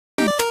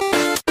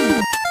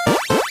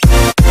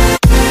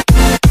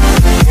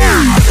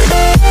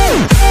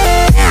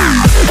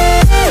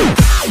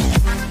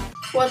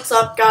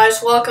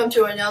guys, welcome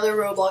to another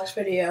Roblox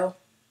video.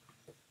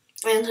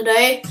 And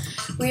today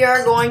we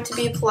are going to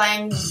be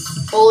playing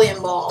Bullion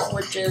Ball,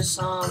 which is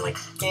like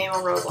a game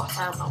on Roblox.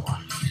 I don't know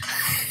why.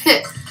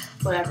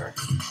 Whatever.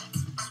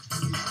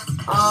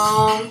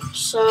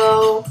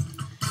 So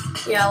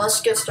yeah, let's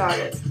get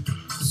started.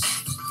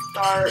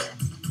 Okay,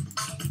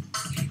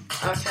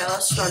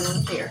 let's start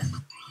in here.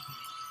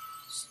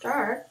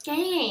 Start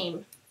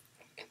game.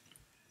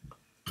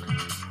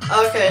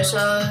 Okay,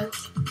 so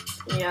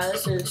yeah,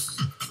 this is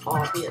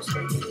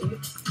obviously easy.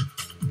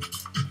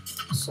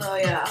 So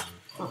yeah.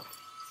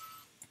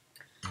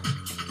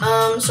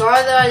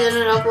 Sorry that I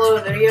didn't upload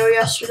a video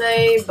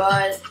yesterday,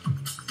 but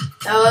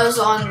that was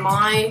on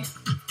my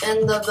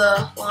end of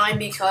the line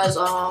because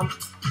I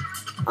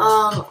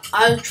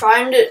was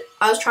trying to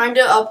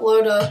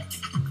upload a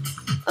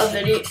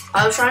video.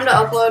 I was trying to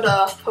upload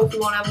a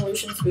Pokemon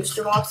Evolutions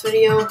booster box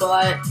video,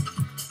 but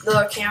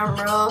the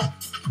camera,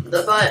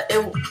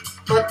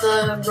 but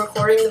the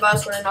recording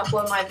device wouldn't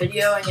upload my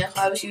video, and yes,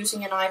 I was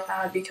using an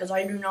iPad because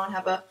I do not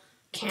have a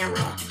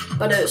camera,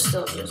 but it was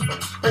still useful.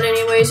 But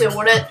anyways, it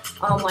wouldn't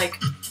like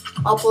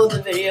upload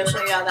the video,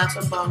 so yeah, that's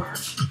a bummer.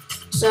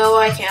 So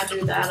I can't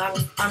do that.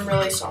 I'm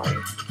really sorry.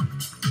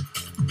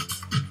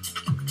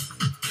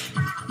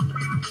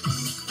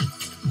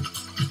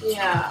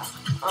 Yeah.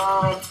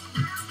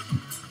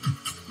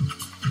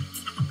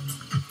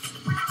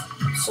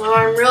 So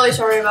I'm really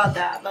sorry about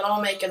that, but I'll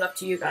make it up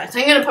to you guys.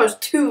 I'm gonna post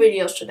 2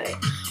 videos today.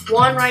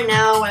 One right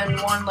now and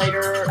one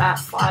later at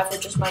 5,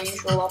 which is my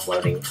usual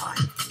uploading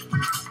time.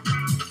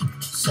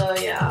 So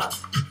yeah.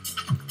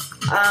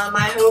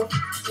 I hope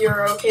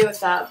you're okay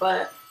with that,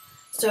 but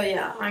so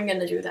yeah, I'm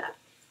gonna do that.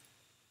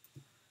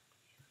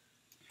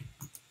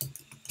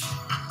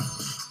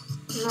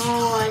 No,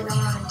 I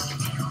don't.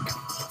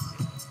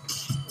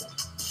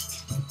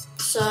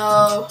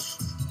 So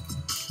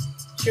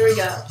here we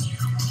go.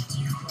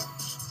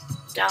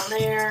 Down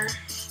there.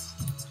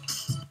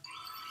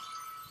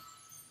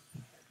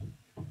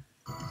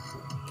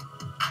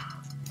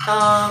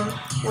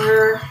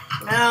 We're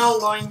now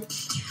going,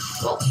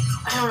 well,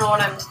 I don't know what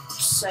I'm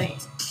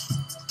saying.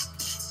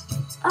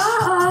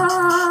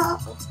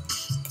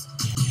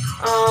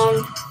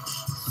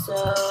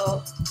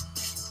 So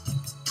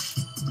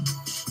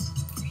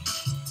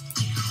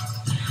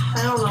I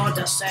don't know what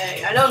to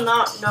say. I do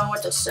not know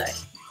what to say.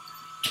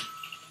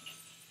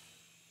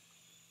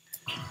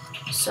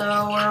 So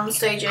we're on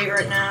stage 8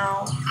 right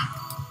now.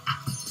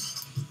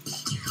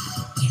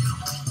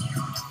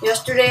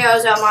 Yesterday I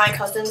was at my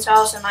cousin's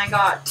house and I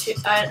got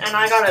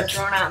a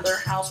drone at their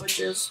house,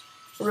 which is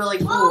really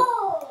cool.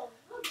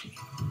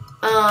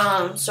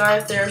 Sorry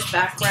if there's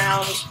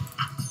background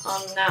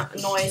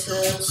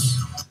noises,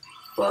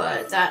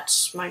 but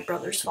that's my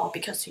brother's fault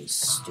because he's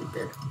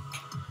stupid.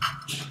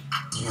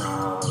 You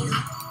know,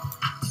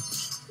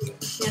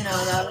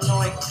 that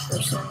annoying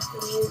person who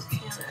you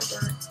can't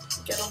ever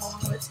get along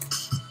with.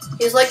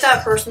 He's like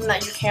that person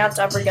that you can't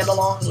ever get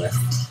along with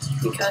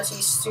because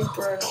he's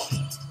super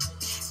annoying.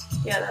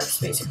 Yeah, that's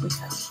basically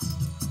him.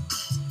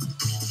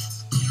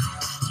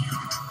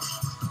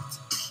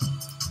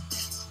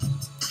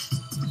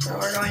 So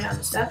we're going down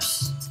the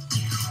steps.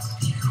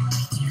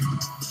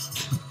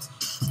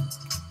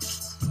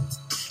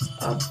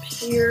 Up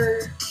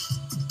here.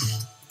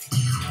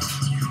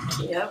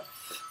 Yep.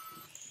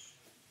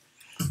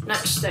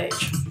 Next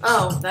stage.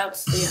 Oh,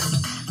 that's the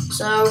end.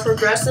 So,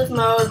 progressive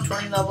mode,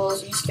 20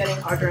 levels, each getting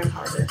harder and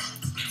harder.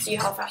 See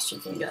how fast you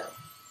can go.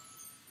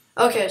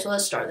 Okay, so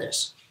let's start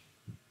this.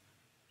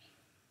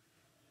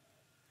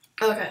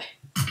 Okay.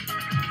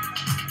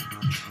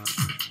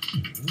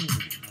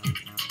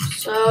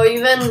 So,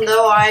 even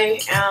though I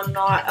am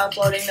not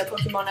uploading the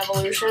Pokemon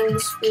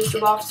Evolutions booster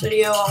box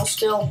video, I'll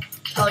still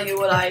tell you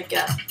what I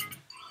get.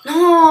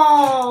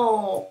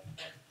 No!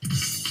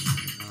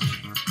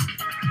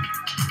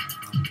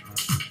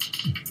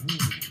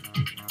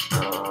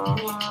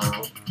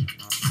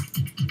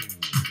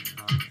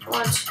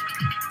 What?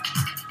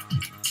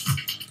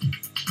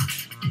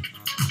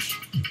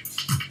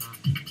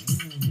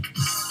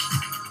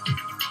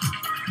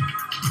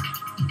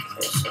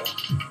 Okay, so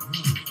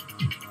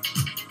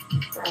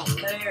around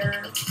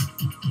there.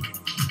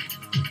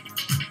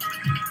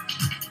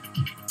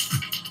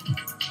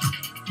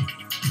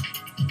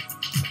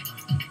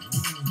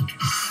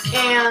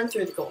 And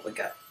through the goal we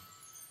go.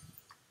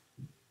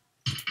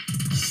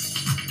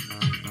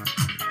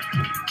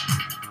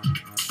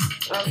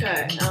 Okay, I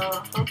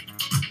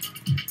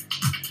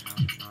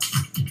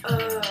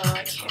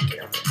can't get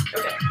over it.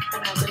 Okay, I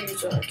have to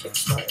use a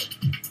Kickstarter.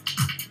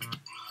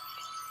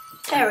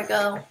 There we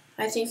go.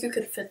 I think you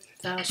could fit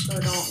that so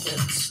don't get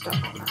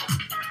stuck on that.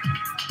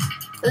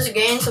 This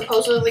game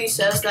supposedly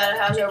says that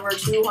it has over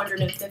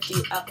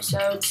 250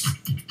 episodes.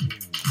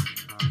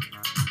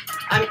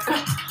 I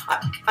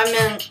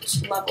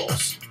meant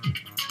levels.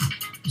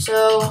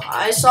 So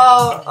I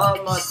saw a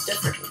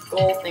different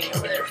goal thing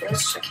over there, so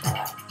let's check that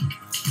out.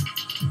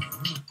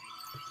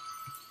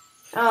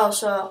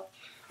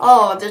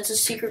 Oh, that's a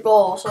secret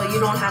goal, so you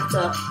don't have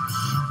to.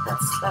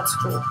 That's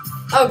cool.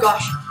 Oh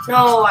gosh,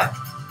 no,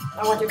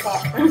 I want to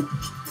talk.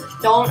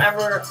 Don't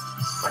ever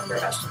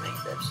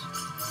underestimate this.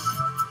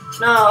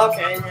 No,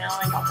 okay, now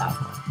I got that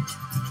far.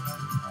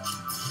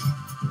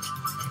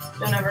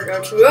 Don't ever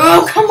go to.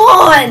 Oh, come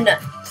on!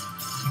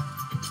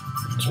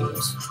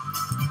 Jeez.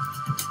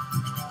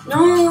 No!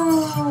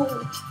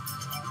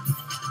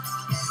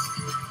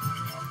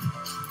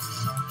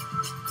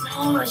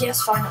 No,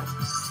 yes, fine.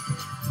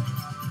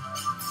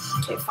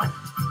 Okay, fine.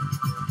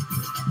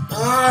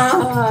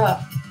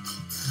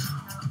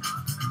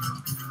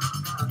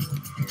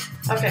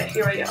 Okay,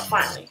 here we go,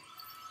 finally.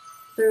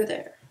 Through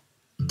there.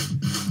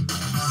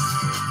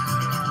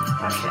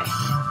 Okay.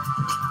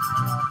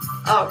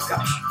 Oh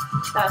gosh,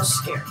 that was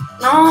scary.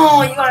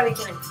 No, you gotta be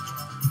kidding me.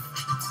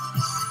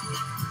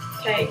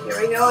 Okay, here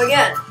we go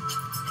again.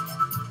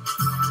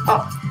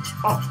 Oh,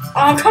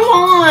 come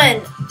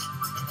on!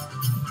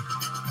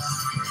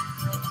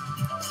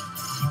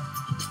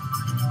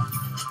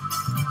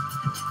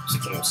 This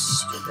game's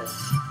stupid.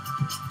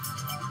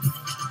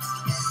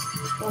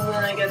 Well,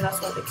 then again, that's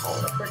why they call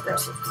it a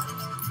progressive mode.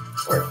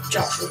 Or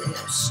Josh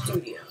Reno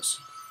Studios,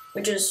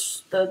 which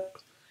is the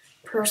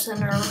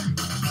person or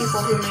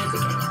people who made the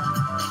game.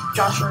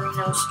 Josh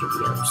Reno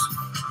Studios.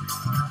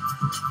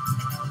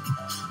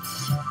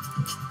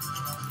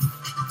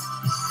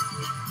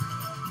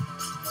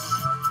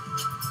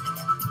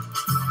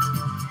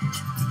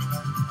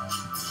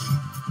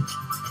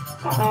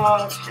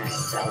 Okay,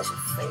 that was a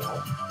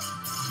fail.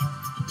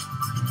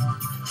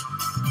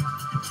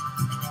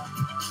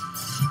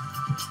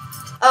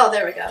 Oh,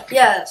 there we go.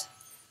 Yes.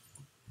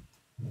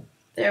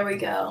 There we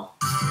go.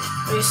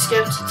 We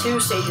skipped 2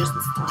 stages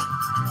this time.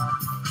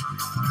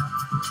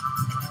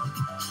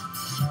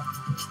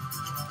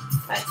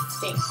 I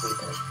think we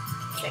did.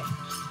 Okay.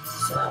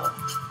 So,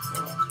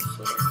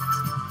 here.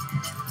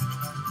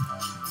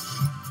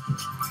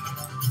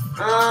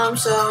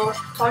 So,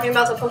 talking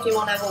about the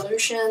Pokemon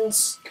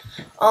evolutions,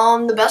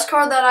 the best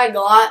card that I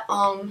got,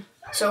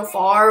 so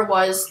far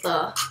was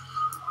the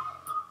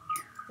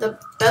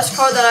best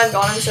card that I've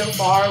gotten so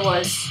far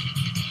was,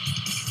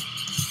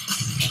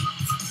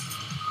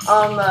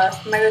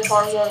 Mega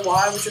Charizard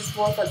Y, which is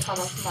worth a ton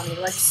of money,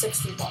 like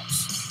 $60.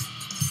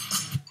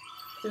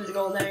 Through the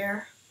gold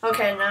there.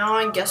 Okay, now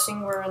I'm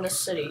guessing we're in the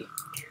city.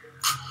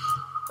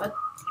 But,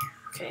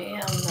 okay, I'm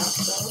not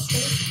supposed to.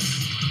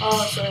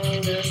 Oh, so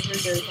there's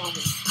Ridges on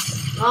me.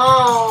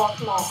 No,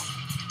 come on.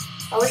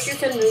 I wish you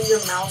could move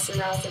your mouse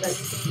around so that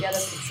you can get a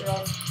picture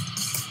of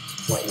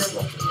what you're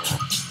looking at.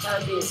 That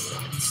would be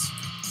nice.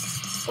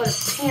 But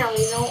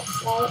apparently they won't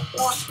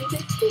want you to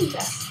do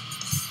that.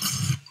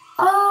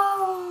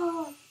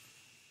 Oh!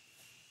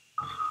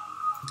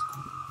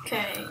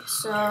 Okay,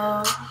 so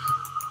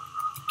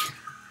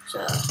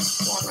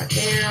one right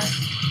there.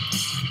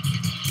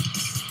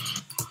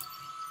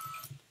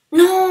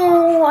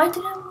 No, I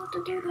didn't want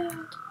to do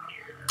that.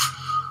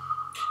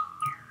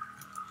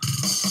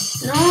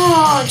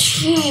 No,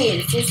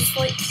 jeez, this is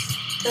like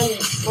the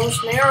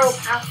most narrow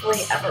pathway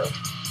ever.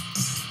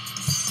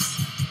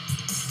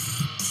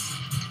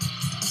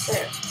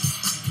 There.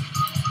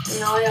 And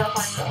now I gotta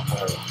find the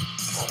other one.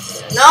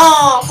 There.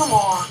 No, come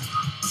on.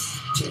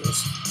 Jeez.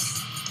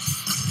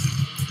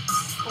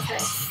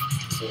 Okay.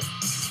 Here.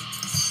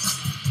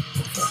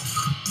 Okay.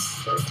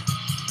 There we go.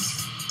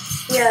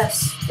 Yes,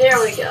 there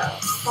we go.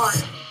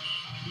 Finally.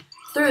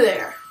 Through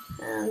there.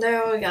 And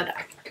there we go.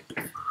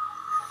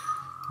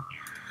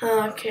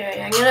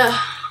 Okay, I'm gonna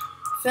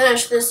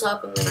finish this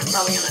up and then I'm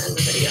probably gonna end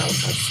the video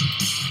because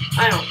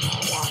I don't know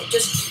why.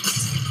 Just keep it.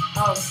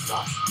 Oh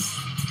gosh.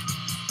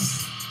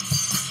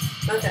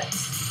 Okay.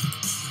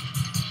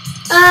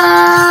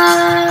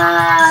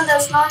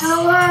 That's not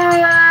gonna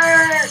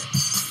work.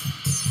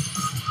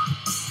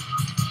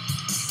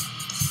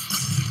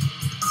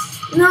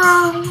 No.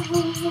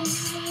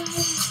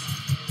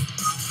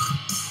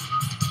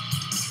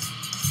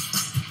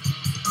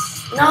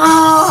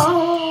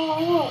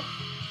 No.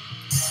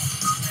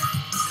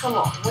 Come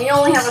on, we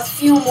only have a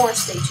few more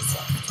stages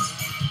left.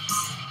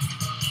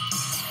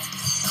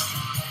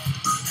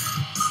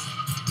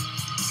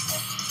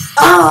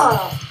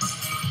 Ah!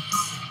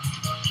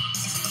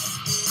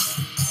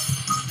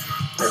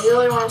 I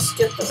really want to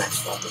skip the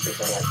next level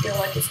because I feel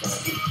like it's going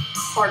to be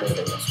harder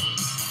than this one.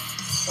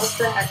 What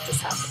the heck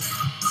just happened?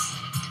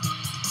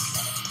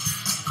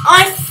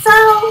 I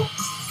fell!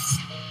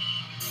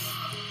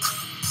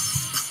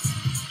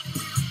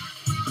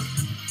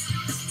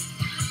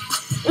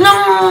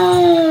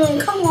 No!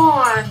 Come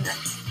on!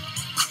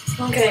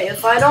 Okay,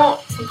 if I don't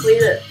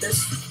complete it,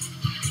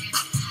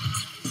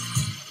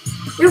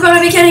 you're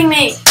gonna be kidding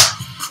me!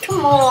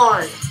 Come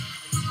on!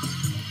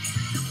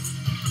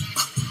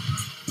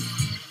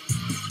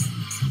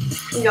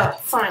 We got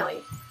it,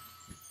 finally.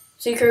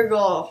 Secret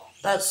goal.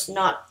 That's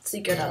not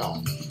secret at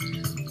all.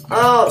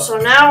 Oh, so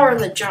now we're in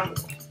the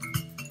jungle.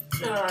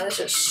 Oh, this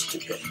is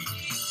stupid.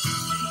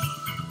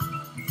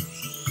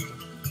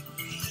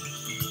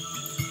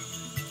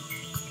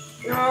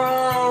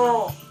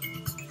 No.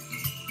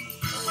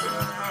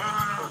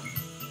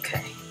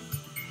 Okay.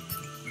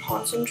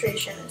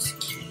 Concentration is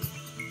key.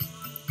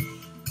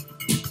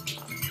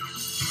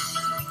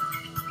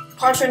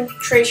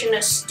 concentration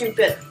is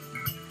stupid.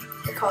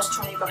 It costs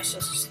 $20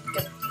 to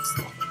get this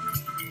level.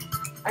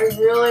 I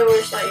really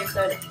wish that you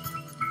could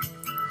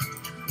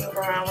move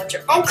around with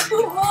your. Oh,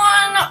 come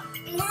on!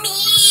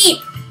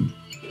 Me!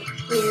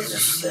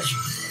 This is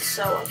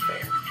so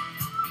unfair.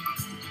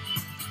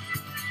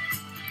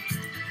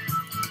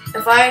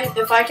 If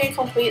I can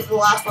complete the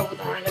last level,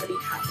 then I'm gonna be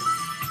happy.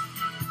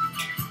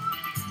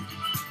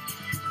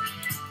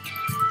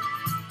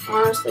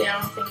 Honestly, I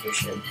don't think you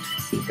should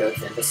go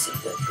through the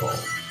secret goal.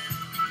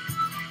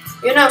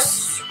 You know,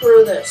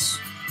 screw this.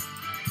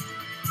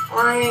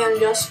 I am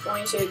just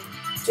going to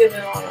give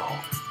it my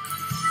all.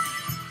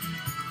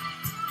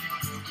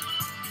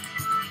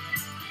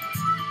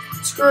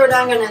 Screw it,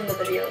 I'm gonna end the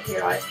video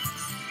here.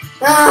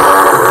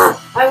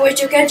 I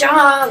wish you could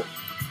jump!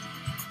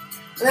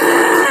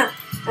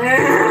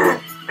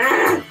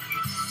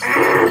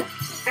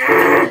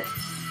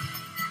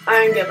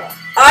 I give up.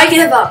 I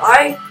give up.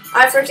 I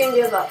freaking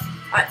give up.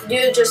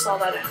 You just saw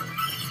that out.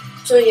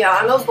 So yeah,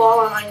 I'm a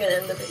ball and I'm gonna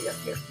end the video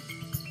here.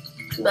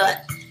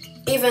 But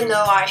even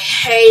though I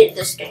hate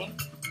this game,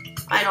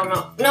 I don't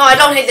know. No, I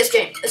don't hate this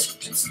game.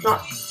 It's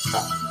not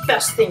the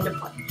best thing to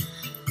play.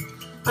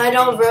 I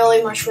don't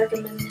really much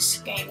recommend this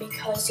game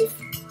because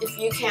if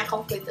you can't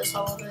complete this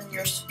level, then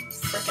you're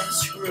freaking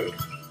screwed.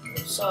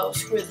 So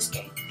screw this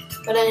game.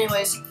 But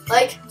anyways,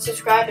 like,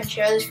 subscribe, and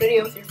share this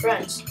video with your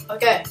friends.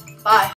 Okay, bye.